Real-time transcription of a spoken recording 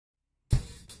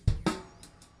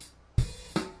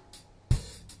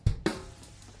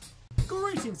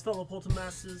Greetings, fellow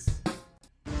Poltermasters.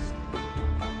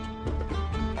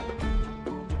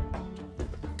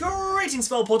 Greetings,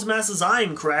 fellow Poltermasters.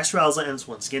 I'm Crash Rowsell, and it's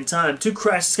once again time to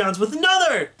crash the skies with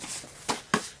another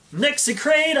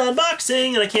MexiCrate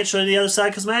unboxing. And I can't show you the other side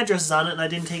because my address is on it and I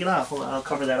didn't take it off. Well, I'll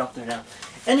cover that up there now.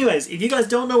 Anyways, if you guys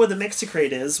don't know what the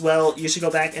MexiCrate is, well, you should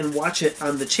go back and watch it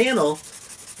on the channel.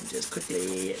 Just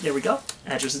quickly, there we go.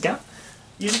 Address is down.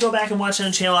 You should go back and watch it on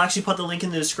the channel. I'll actually put the link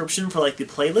in the description for like the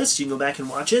playlist. You can go back and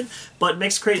watch it. But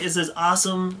MexiCrate is this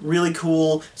awesome, really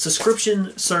cool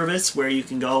subscription service where you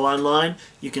can go online,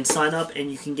 you can sign up,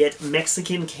 and you can get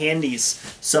Mexican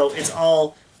candies. So it's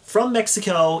all from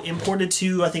Mexico, imported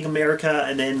to, I think, America,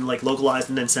 and then like localized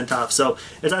and then sent off. So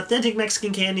it's authentic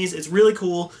Mexican candies. It's really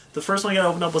cool. The first one I got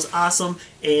opened up was awesome.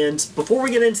 And before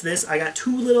we get into this, I got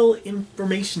two little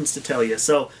informations to tell you.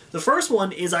 So the first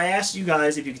one is I asked you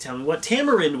guys if you could tell me what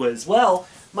tamarind was. Well,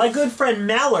 my good friend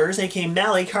Mallers, aka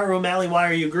Mally, Caro Mally, why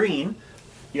are you green?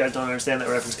 You guys don't understand that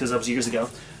reference because that was years ago.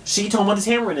 She told me what the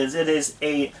tamarind is. It is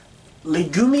a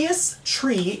leguminous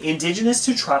tree indigenous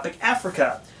to tropic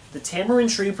Africa. The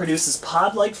tamarind tree produces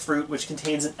pod-like fruit which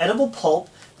contains an edible pulp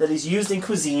that is used in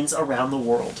cuisines around the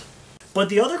world. But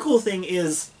the other cool thing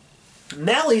is,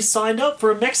 Mally signed up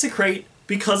for a MexiCrate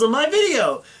because of my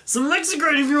video. So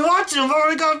MexiCrate, if you're watching, I've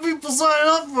already got people signing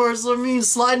up for it, so I mean,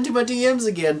 slide into my DMs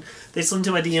again. They slid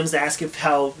into my DMs to ask if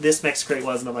how this MexiCrate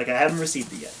was, and I'm like, I haven't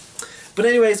received it yet. But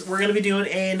anyways, we're going to be doing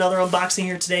another unboxing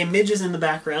here today. Midge is in the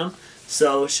background,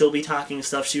 so she'll be talking and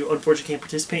stuff. She unfortunately can't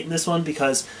participate in this one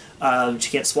because she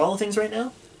can't swallow things right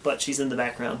now, but she's in the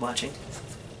background watching.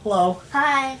 Hello.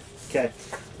 Hi. Okay,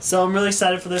 so I'm really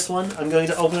excited for this one. I'm going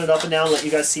to open it up and now and let you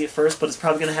guys see it first, but it's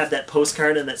probably going to have that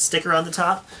postcard and that sticker on the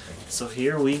top. So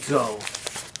here we go.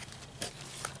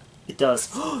 It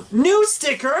does. New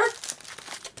sticker!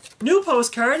 New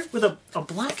postcard with a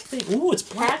black thing. Ooh, it's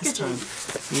black this time.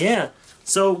 Yeah.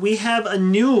 So we have a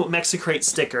new MexiCrate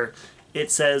sticker.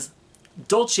 It says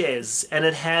Dolces, and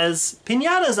it has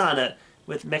piñatas on it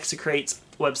with MexiCrate's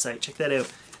website. Check that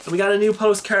out. And we got a new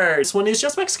postcard. This one is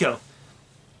just Mexico.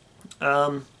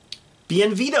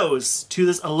 Bienvenidos to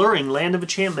this alluring land of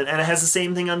enchantment. And it has the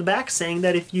same thing on the back saying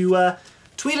that if you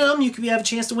tweeted them, you could have a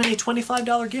chance to win a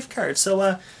 $25 gift card.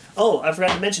 So, oh, I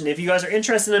forgot to mention, if you guys are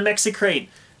interested in MexiCrate,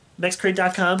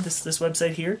 MexiCrate.com, this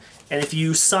website here, and if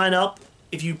you sign up,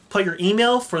 if you put your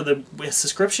email for the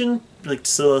subscription, like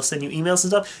so they'll send you emails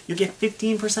and stuff, you'll get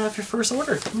 15% off your first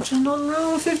order, which is nothing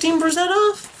wrong with 15%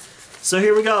 off. So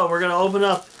here we go. We're going to open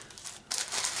up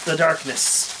the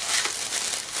darkness.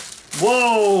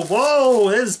 Whoa, whoa,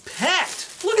 it is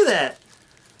packed. Look at that.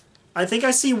 I think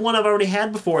I see one I've already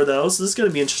had before, though, so this is going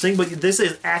to be interesting, but this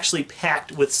is actually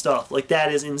packed with stuff. Like,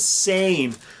 that is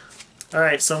insane. All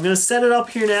right, so I'm going to set it up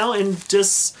here now and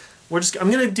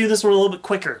I'm going to do this one a little bit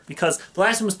quicker because the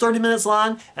last one was 30 minutes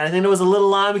long, and I think it was a little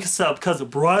long because the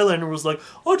Brylander was like,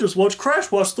 I just watched Crash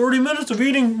watch 30 minutes of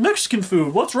eating Mexican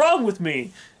food. What's wrong with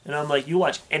me? And I'm like, you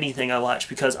watch anything I watch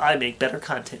because I make better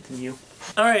content than you.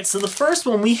 Alright, so the first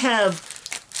one, we have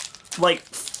like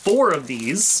 4 of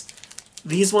these.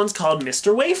 These ones called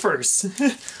Mr. Wafers.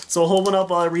 So I'll hold one up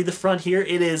while I read the front here.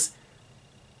 It is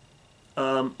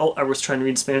oh, I was trying to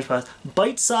read Spanish.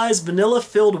 Bite-sized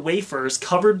vanilla-filled wafers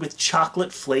covered with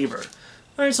chocolate flavor.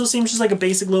 Alright, so it seems just like a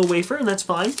basic little wafer, and that's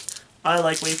fine. I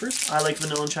like wafers. I like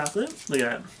vanilla and chocolate. Look at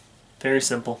that. Very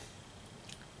simple.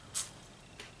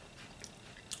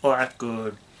 Oh, that's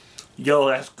good. Yo,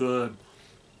 that's good.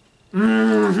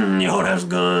 Yo, that's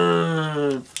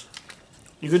good.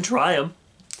 You can try them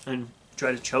and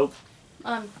try to choke.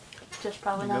 I'm just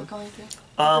probably not going to.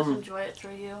 I'll just enjoy it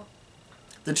through you.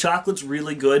 The chocolate's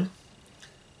really good.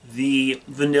 The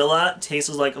vanilla tastes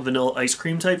like a vanilla ice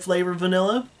cream type flavor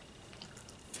vanilla.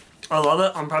 I love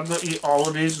it. I'm probably going to eat all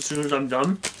of these as soon as I'm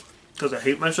done because I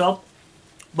hate myself.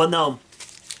 But no,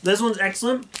 this one's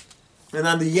excellent. And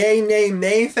on the yay, nay,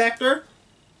 may factor,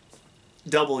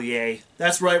 double yay.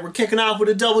 That's right, we're kicking off with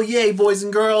a double yay, boys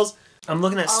and girls. I'm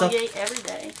looking at stuff. All yay every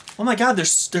day. Oh my god,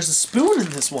 there's a spoon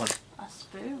in this one. A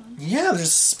spoon? Yeah, there's a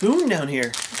spoon down here.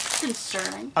 That's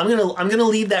concerning. I'm gonna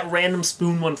leave that random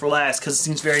spoon one for last because it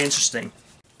seems very interesting.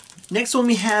 Next one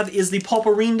we have is the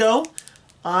Pulparindo.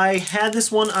 I had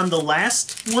this one on the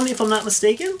last one, if I'm not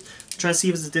mistaken. I'm trying to see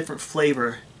if it's a different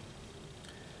flavor.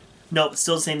 Nope, it's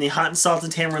still the same. The hot and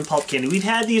salted tamarind pulp candy. We've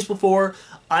had these before.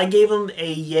 I gave them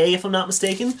a yay, if I'm not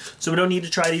mistaken, so we don't need to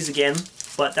try these again.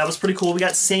 But that was pretty cool. We got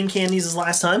the same candies as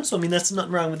last time, so I mean, that's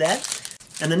nothing wrong with that.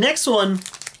 And the next one,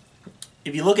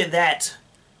 if you look at that,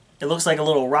 it looks like a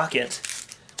little rocket.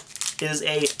 It is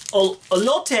a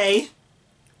elote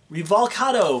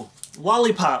revolcado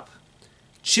lollipop,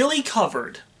 chili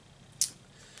covered.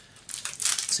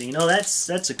 So you know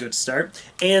that's a good start.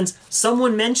 And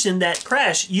someone mentioned that,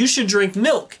 Crash, you should drink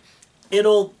milk.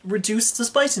 It'll reduce the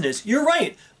spiciness. You're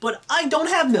right, but I don't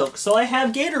have milk, so I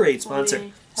have Gatorade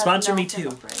sponsor. Sponsor me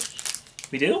too.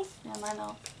 We do? Yeah, my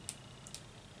milk.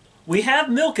 We have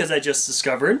milk, as I just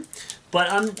discovered,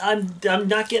 but I'm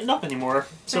not getting up anymore.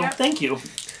 So thank you.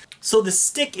 So the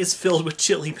stick is filled with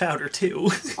chili powder too.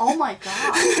 Oh my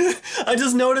god. I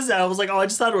just noticed that. I was like, oh, I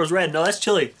just thought it was red. No, that's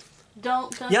chili.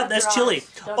 Don't yep, that's chili.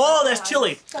 Oh, that's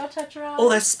chili. Don't touch your eyes. Oh,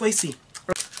 that's spicy.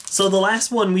 So the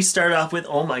last one we start off with,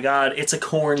 oh my god, it's a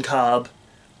corn cob.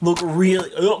 Look really,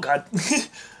 oh god.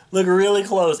 Look really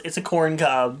close. It's a corn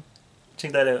cob.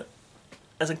 Check that out.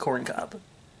 That's a corn cob.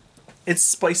 It's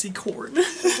spicy corn.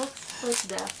 It looks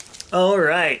like death.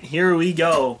 Alright, here we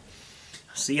go.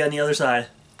 See you on the other side.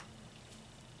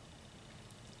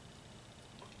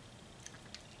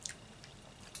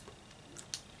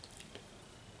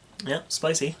 Yep,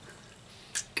 spicy.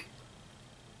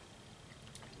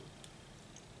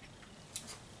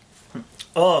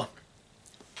 Oh.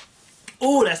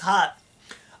 Oh, that's hot.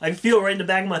 I can feel it right in the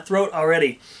back of my throat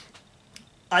already.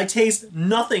 I taste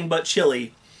nothing but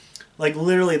chili. Like,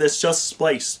 literally, that's just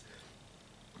spice.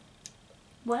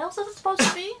 What else is it supposed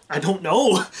to be? I don't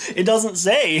know. It doesn't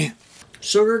say.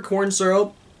 Sugar, corn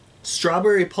syrup,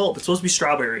 strawberry pulp. It's supposed to be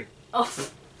strawberry. Oh.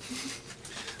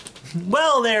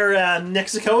 Well, there,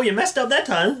 Mexico, you messed up that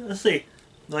time. Let's see.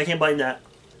 No, I can't bite that.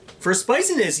 For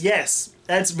spiciness, yes.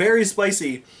 That's very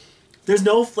spicy. There's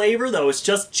no flavor, though. It's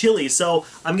just chili. So,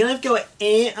 I'm going to have to go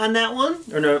eh on that one.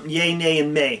 Or no, yay, nay,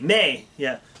 and may. May,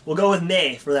 yeah. We'll go with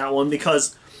may for that one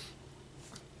because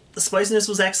the spiciness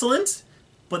was excellent,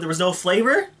 but there was no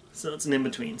flavor. So, it's an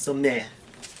in-between. So, meh.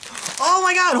 Oh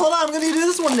my god, hold on. I'm going to do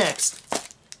this one next.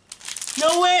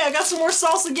 No way, I got some more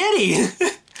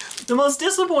salsa-getti. The most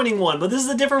disappointing one, but this is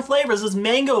a different flavor. This is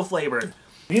mango flavored.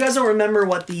 If you guys don't remember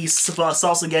what the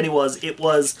salsa-getti was, it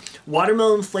was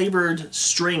watermelon flavored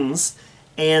strings,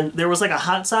 and there was like a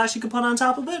hot sauce you could put on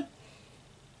top of it.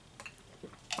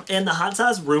 And the hot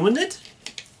sauce ruined it.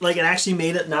 Like, it actually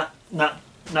made it not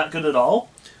good at all.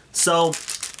 So,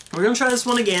 we're going to try this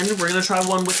one again. We're going to try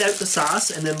one without the sauce,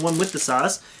 and then one with the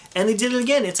sauce. And they did it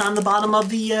again. It's on the bottom of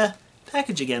the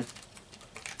package again.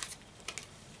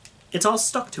 It's all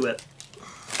stuck to it.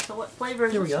 So what flavor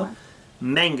is this one?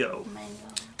 Mango. Mango.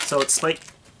 So it's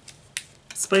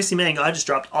spicy mango. I just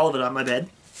dropped all of it on my bed.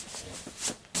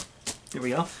 Here we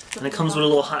go. And it comes with a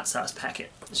little hot sauce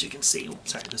packet, as you can see. Oops,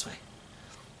 sorry, this way.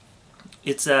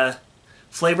 It's a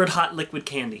flavored hot liquid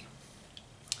candy.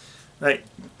 Right.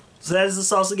 So that is the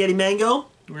salsa-getti mango.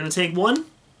 We're going to take one.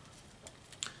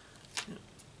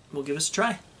 We'll give this a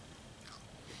try.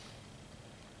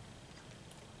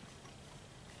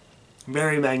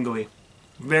 Very mango-y.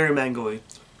 Very mango-y.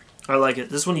 I like it.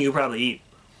 This one you could probably eat.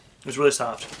 It's really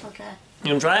soft. Okay. You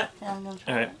gonna try it? Yeah, I'm gonna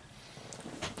try it.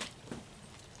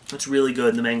 It's really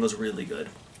good. The mango's really good.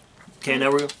 Okay,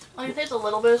 now we're going. Well, you taste a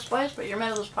little bit of spice, but your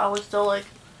mouth is probably still like...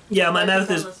 Yeah, my mouth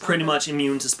is pretty much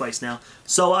immune to spice now.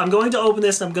 So I'm going to open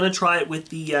this. I'm going to try it with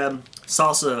the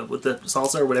salsa,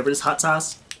 or whatever it is, hot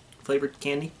sauce flavored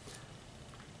candy.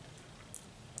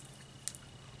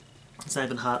 It's not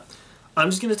even hot. I'm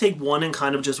just going to take one and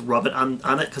kind of just rub it on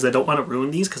it because I don't want to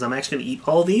ruin these because I'm actually going to eat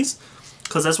all of these.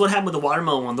 Because that's what happened with the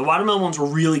watermelon one. The watermelon ones were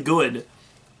really good,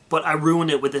 but I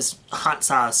ruined it with this hot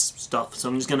sauce stuff. So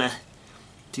I'm just going to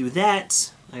do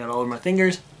that. I got all over my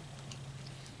fingers.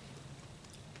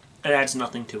 It adds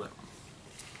nothing to it.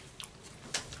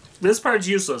 This part's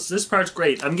useless. This part's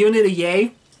great. I'm giving it a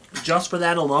yay just for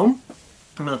that alone.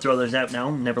 I'm going to throw those out now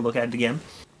and never look at it again.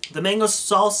 The mango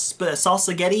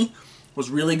salsa-getti was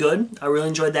really good. I really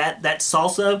enjoyed that. That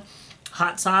salsa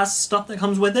hot sauce stuff that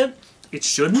comes with it, it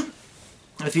shouldn't.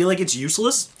 I feel like it's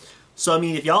useless. So, I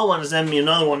mean, if y'all want to send me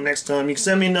another one next time, you can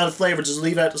send me another flavor. Just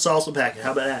leave out the salsa packet.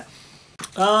 How about that?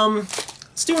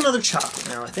 Let's do another chocolate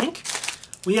now, I think.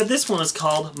 We have this one. It's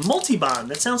called Multibond.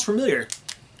 That sounds familiar.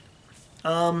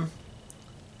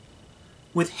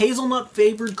 With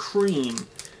hazelnut-flavored cream.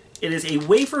 It is a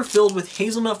wafer filled with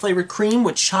hazelnut-flavored cream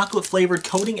with chocolate-flavored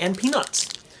coating and peanuts.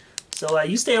 So,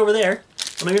 you stay over there.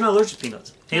 I know you're not allergic to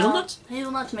peanuts. Hazelnuts?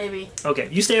 Hazelnuts, maybe. Okay,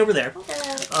 you stay over there.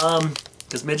 Okay.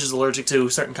 Because Midge is allergic to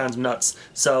certain kinds of nuts.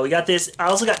 So, we got this. I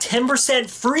also got 10%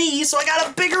 free, so I got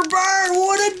a bigger bar!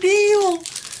 What a deal!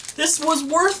 This was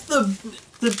worth the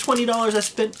 $20 I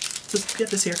spent to get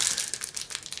this here.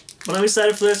 But I'm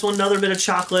excited for this one. Another bit of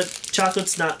chocolate.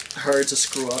 Chocolate's not hard to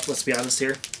screw up, let's be honest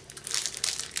here.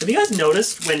 Have you guys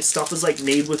noticed when stuff is like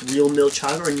made with real milk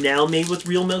chocolate or now made with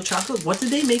real milk chocolate? What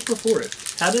did they make before it?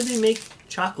 How did they make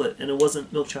chocolate and it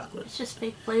wasn't milk chocolate? It's just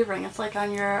fake flavoring. It's like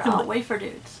on your wafer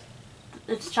dudes.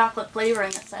 It's chocolate flavoring,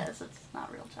 it says. It's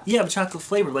not real chocolate. Yeah, but chocolate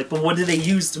flavor. Like, but what did they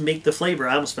use to make the flavor?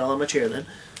 I almost fell on my chair then.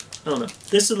 I don't know.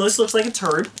 This looks like a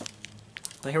turd.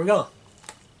 But here we go.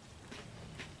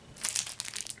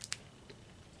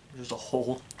 There's a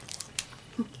hole.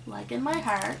 Like in my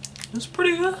heart. It's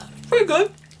pretty good. Pretty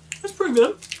good. It's pretty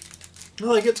good. I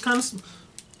like it. It's kind of...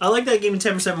 I like that it gave me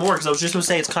 10% more because I was just going to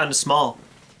say it's kind of small.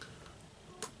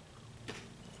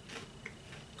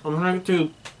 I'm going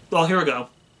to... Well, here we go.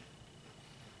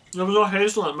 There was no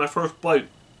hazelnut in my first bite.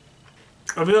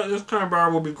 I feel like this kind of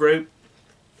bar would be great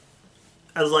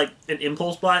as like an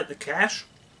impulse buy at the cash.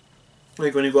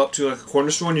 Like when you go up to like a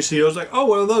corner store and you see those, like, oh,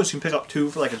 what are those? You can pick up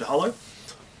 2 for like $1.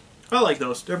 I like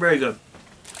those. They're very good.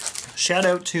 Shout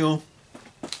out to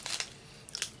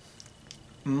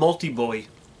Multi-Boy.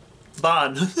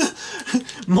 Bon.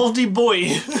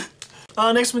 Multi-Boy.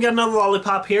 Next we got another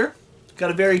lollipop here.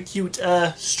 Got a very cute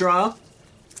straw.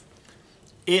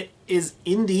 It is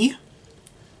indie.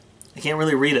 I can't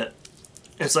really read it.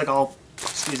 It's like all...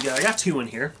 Excuse me, I got 2 in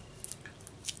here.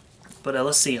 But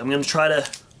let's see. I'm going to try to...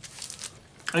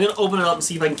 I'm going to open it up and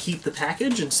see if I can keep the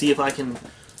package and see if I can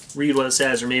read what it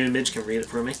says, or maybe Midge can read it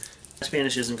for me.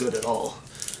 Spanish isn't good at all.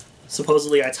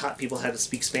 Supposedly I taught people how to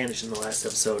speak Spanish in the last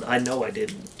episode. I know I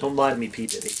didn't. Don't lie to me, P.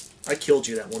 Diddy. I killed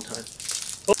you that one time.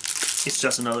 Oh, it's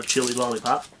just another chili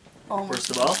lollipop. Oh, first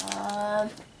of all.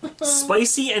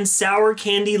 Spicy and sour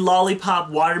candy lollipop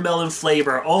watermelon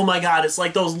flavor. Oh my god, it's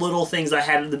like those little things I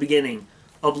had at the beginning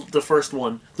of the first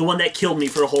one. The one that killed me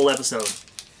for a whole episode.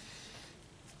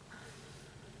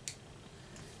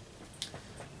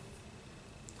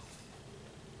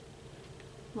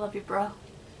 Love you, bro.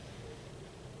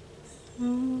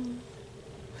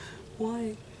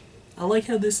 Why? I like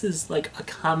how this is like a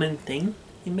common thing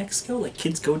in Mexico. Like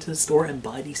kids go to the store and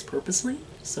buy these purposely.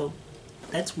 So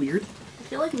that's weird. I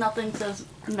feel like nothing says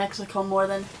Mexico more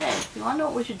than, hey, you want to know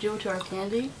what we should do to our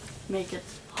candy? Make it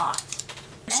hot.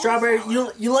 Strawberry,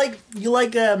 you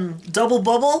like double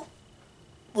bubble?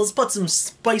 Let's put some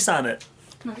spice on it.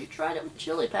 Have you tried it with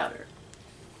chili powder?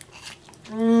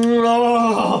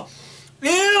 Oh,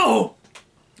 ew!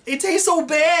 It tastes so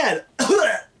bad.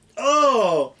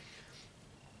 Oh.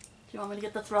 Do you want me to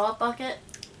get the throw up bucket?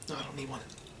 No, I don't need one.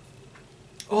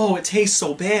 Oh, it tastes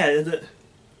so bad.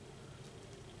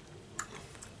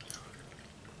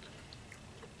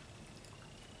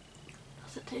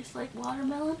 Does it taste like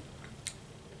watermelon?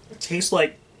 It tastes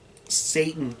like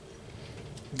Satan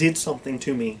did something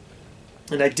to me,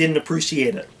 and I didn't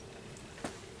appreciate it.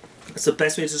 That's the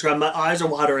best way to describe it. My eyes are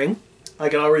watering. I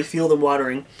can already feel them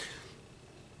watering.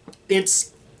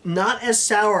 It's not as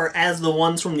sour as the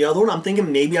ones from the other one. I'm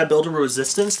thinking maybe I built a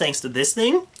resistance thanks to this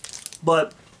thing,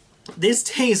 but this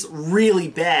tastes really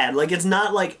bad. Like, it's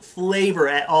not like flavor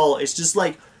at all. It's just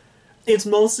like, it's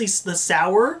mostly the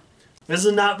sour. This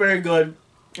is not very good.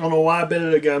 I don't know why I bit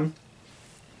it again.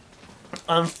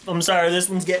 I'm sorry, this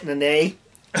one's getting an A.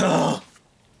 Ugh.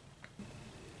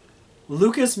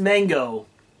 Lucas Mango.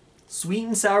 Sweet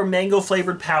and sour mango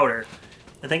flavored powder.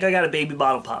 I think I got a baby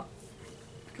bottle pop.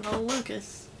 Good old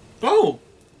Lucas. Oh!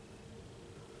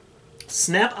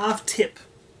 Snap off tip.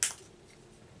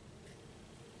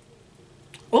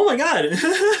 Oh my god!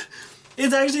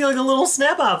 It's actually like a little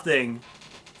snap off thing.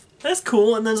 That's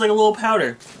cool, and there's like a little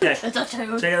powder. Okay, It's a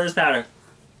two. check out this powder.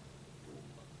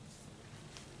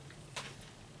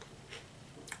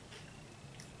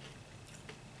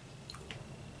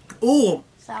 Ooh!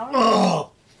 Sour?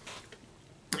 Oh!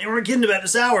 And we're kidding about the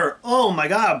sour. Oh my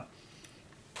god.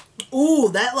 Ooh,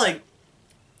 that like...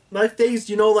 My face,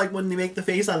 you know, like when they make the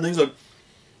face on things, like...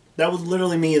 That was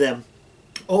literally me then.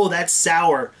 Oh, that's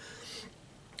sour.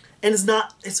 And it's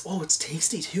not... it's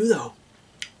tasty too, though.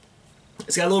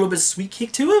 It's got a little bit of sweet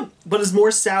kick to it, but it's more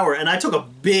sour. And I took a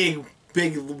big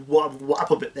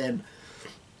whop of it then.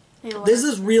 This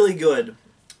is really good.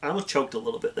 I almost choked a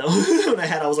little bit, though. When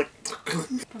I was like...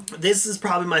 This is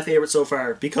probably my favorite so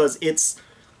far, because it's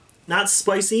not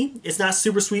spicy, it's not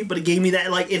super sweet, but it gave me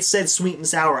that, like, it said sweet and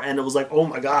sour, and it was like, oh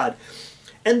my god.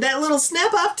 And that little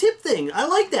snap-off tip thing, I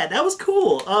like that. That was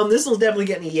cool. This one's definitely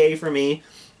getting a yay for me.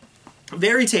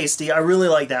 Very tasty. I really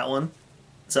like that one.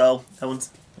 So, that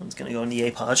one's gonna go in the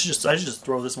yay pile. I should just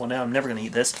throw this one out. I'm never gonna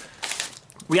eat this.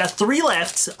 We got 3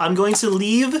 left. I'm going to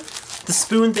leave the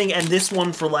spoon thing and this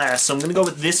one for last. So I'm gonna go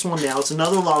with this one now. It's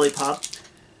another lollipop.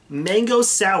 Mango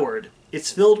soured.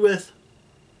 It's filled with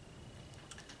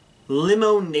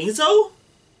limonazo?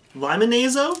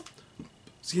 Limonazo?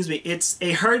 Excuse me. It's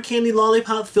a hard candy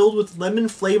lollipop filled with lemon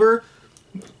flavor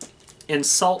and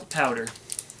salt powder.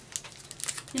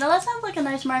 You know, that sounds like a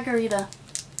nice margarita.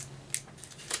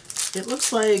 It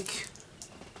looks like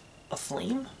a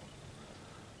flame.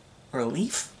 Or a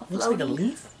leaf? A Looks like a floaty.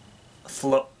 leaf.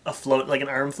 A float, like an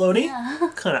arm floaty? Yeah.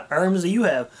 What kind of arms do you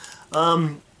have?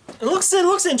 It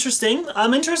looks interesting.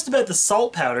 I'm interested about the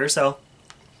salt powder, so.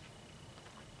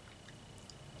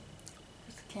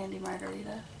 It's a candy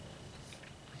margarita.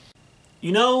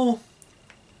 You know,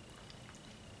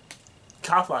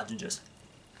 cough lozenges.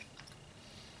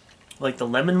 Like the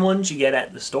lemon ones you get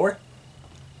at the store.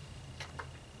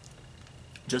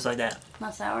 Just like that.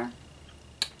 Not sour.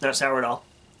 Not sour at all.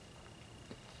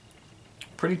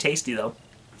 Pretty tasty though.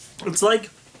 It's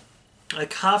like a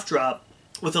cough drop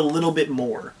with a little bit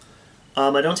more.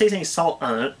 I don't taste any salt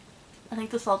on it. I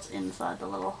think the salt's inside the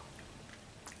little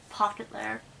pocket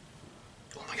there.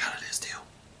 Oh my god, it is too.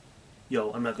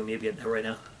 Yo, I'm not gonna be able to get that right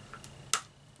now.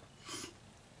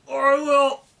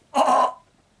 Oh, well,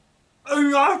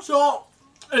 it's not salt.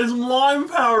 It's lime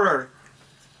powder.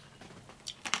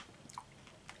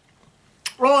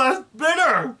 Oh, that's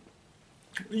bitter.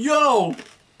 Yo.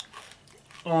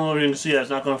 Oh, you can see that. It's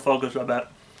not gonna focus, I bet.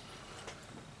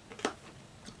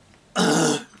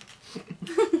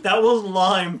 That was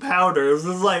lime powder. This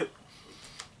is like,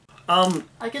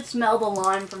 I could smell the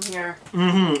lime from here.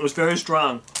 it was very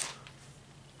strong.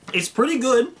 It's pretty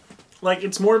good. Like,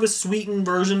 it's more of a sweetened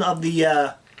version of the,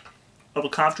 of a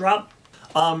cough drop.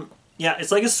 Yeah,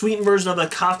 it's like a sweetened version of a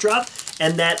cough drop,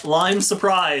 and that lime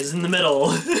surprise in the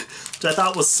middle, which I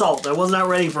thought was salt. I was not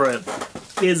ready for it.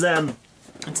 Is,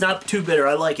 it's not too bitter.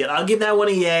 I like it. I'll give that one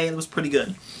a yay. It was pretty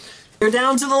good. We're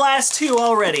down to the last two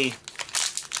already.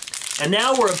 And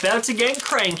now we're about to get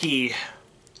cranky.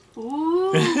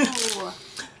 Ooh.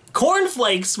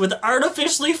 Cornflakes with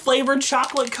artificially flavored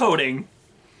chocolate coating.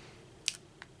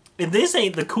 If this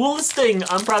ain't the coolest thing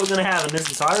I'm probably going to have in this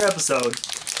entire episode.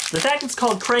 The fact it's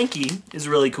called Cranky is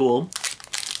really cool.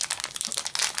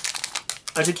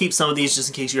 I should keep some of these just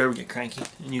in case you ever get cranky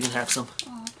and you can have some.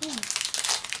 Oh,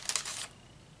 thanks.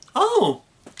 Oh,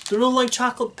 they're little like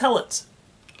chocolate pellets.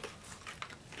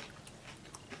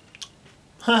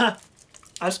 Haha,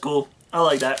 that's cool. I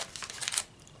like that.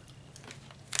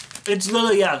 It's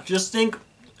literally, yeah, just think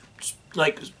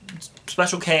like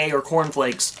Special K or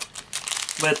cornflakes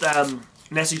with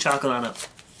Nestle chocolate on it.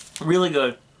 Really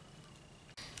good.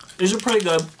 These are pretty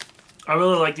good. I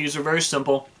really like these. They're very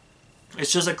simple.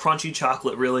 It's just a crunchy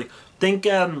chocolate, really. Think,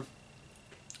 I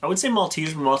would say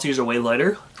Maltesers, but Maltesers are way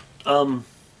lighter.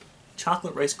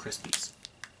 Chocolate Rice Krispies.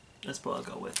 That's what I'll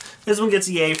go with. This one gets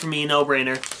a yay for me, no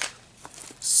brainer.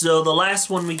 So the last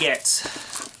one we get.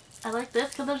 I like this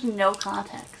because there's no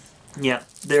context. Yeah,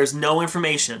 there's no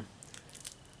information.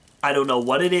 I don't know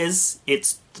what it is.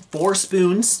 It's 4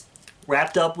 spoons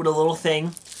wrapped up with a little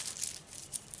thing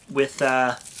with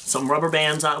some rubber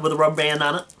bands on, with a rubber band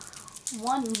on it.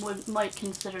 One might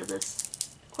consider this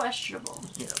questionable.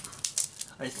 Yeah,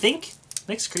 I think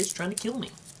MexiCrate's trying to kill me.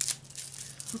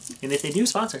 And if they do,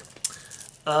 sponsor.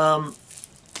 So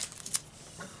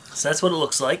that's what it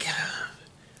looks like.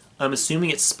 I'm assuming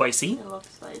it's spicy. It looks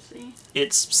spicy.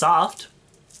 It's soft.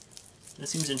 That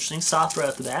seems interesting. Soft right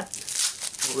off the bat.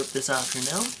 We'll rip this out here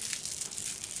now.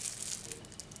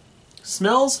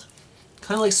 Smells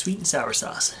kind of like sweet and sour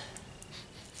sauce.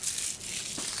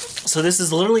 So this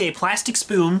is literally a plastic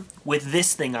spoon with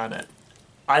this thing on it.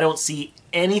 I don't see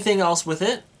anything else with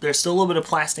it. There's still a little bit of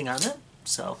plastic on it.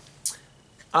 So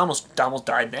I almost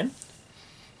died then.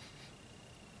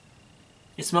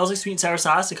 It smells like sweet and sour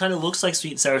sauce. It kind of looks like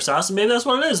sweet and sour sauce, and maybe that's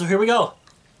what it is. So here we go.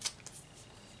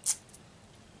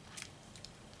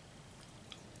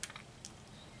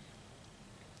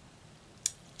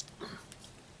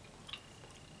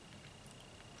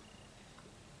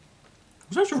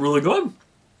 It's actually really good.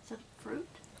 Is it fruit?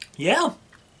 Yeah.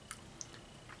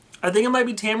 I think it might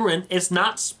be tamarind. It's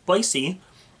not spicy.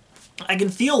 I can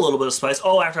feel a little bit of spice.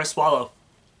 Oh, after I swallow,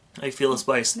 I feel the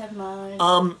spice. Never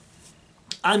mind.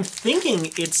 I'm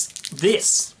thinking it's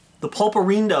this, the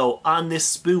pulparindo on this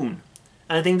spoon.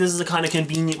 And I think this is a kind of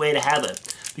convenient way to have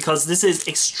it. Because this is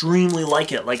extremely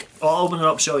like it. Like, I'll open it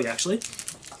up and show you, actually.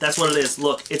 That's what it is.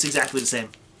 Look, it's exactly the same.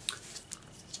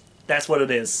 That's what it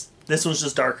is. This one's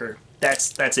just darker.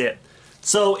 That's it.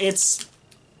 So it's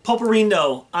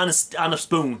pulparindo on a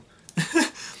spoon.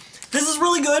 This is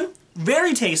really good.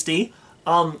 Very tasty.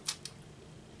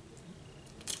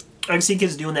 I can see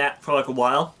kids doing that for like a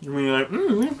while. You're like,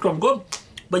 it's good.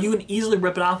 But you can easily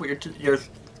rip it off with your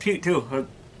teeth too.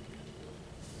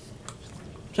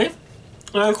 See?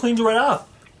 And it cleans it right off.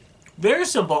 Very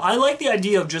simple. I like the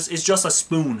idea of it's just a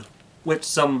spoon with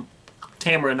some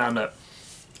tamarind on it.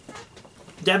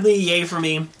 Definitely a yay for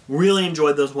me. Really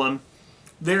enjoyed this one.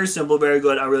 Very simple, very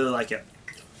good. I really like it.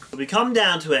 We come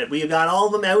down to it. We got all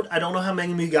of them out. I don't know how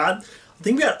many we got. I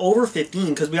think we got over 15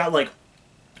 because we got like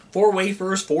 4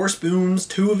 wafers, 4 spoons,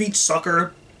 2 of each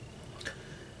sucker.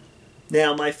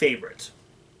 Now, my favorite.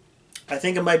 I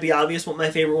think it might be obvious what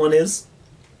my favorite one is.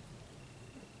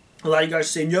 A lot of you guys are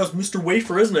saying, yes, Mr.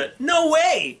 Wafer, isn't it? No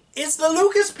way! It's the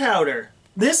Lucas powder!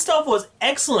 This stuff was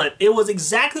excellent. It was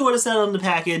exactly what it said on the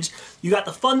package. You got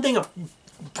the fun thing of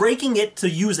breaking it to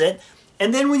use it,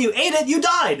 and then when you ate it, you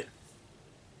died!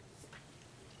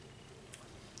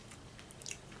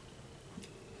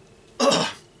 Ugh.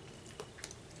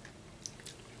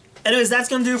 Anyways, that's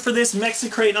going to do for this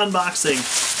MexiCrate unboxing.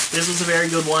 This was a very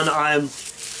good one. I'm,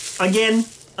 again,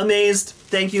 amazed.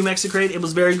 Thank you, MexiCrate. It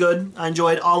was very good. I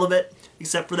enjoyed all of it,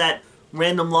 except for that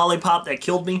random lollipop that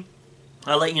killed me.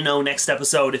 I'll let you know next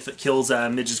episode if it kills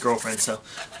Midge's girlfriend, so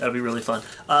that'll be really fun.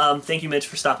 Thank you, Midge,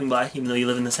 for stopping by, even though you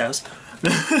live in this house.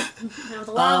 It was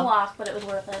a long walk, but it was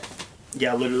worth it.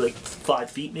 Yeah, literally like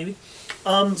 5 feet, maybe.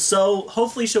 So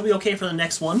hopefully she'll be okay for the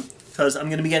next one, because I'm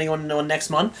going to be getting one next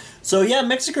month. So yeah,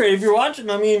 MexiCrate, if you're watching,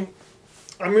 I mean,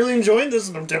 I'm really enjoying this,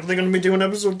 and I'm definitely going to be doing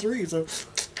episode 3, so...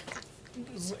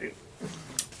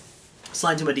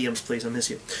 Slide into my DMs, please. I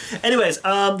miss you. Anyways,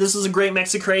 this is a great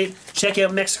MexiCrate. Check out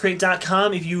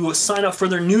MexiCrate.com. If you sign up for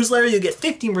their newsletter, you get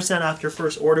 15% off your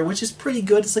first order, which is pretty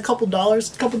good. It's a couple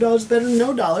dollars. A couple dollars better than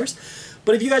no dollars.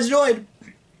 But if you guys enjoyed,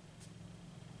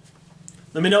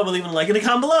 let me know by leaving a like and a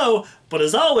comment below. But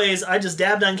as always, I just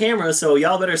dabbed on camera, so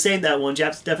y'all better save that one.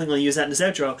 Jap's definitely going to use that in his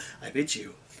outro. I bid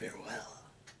you farewell.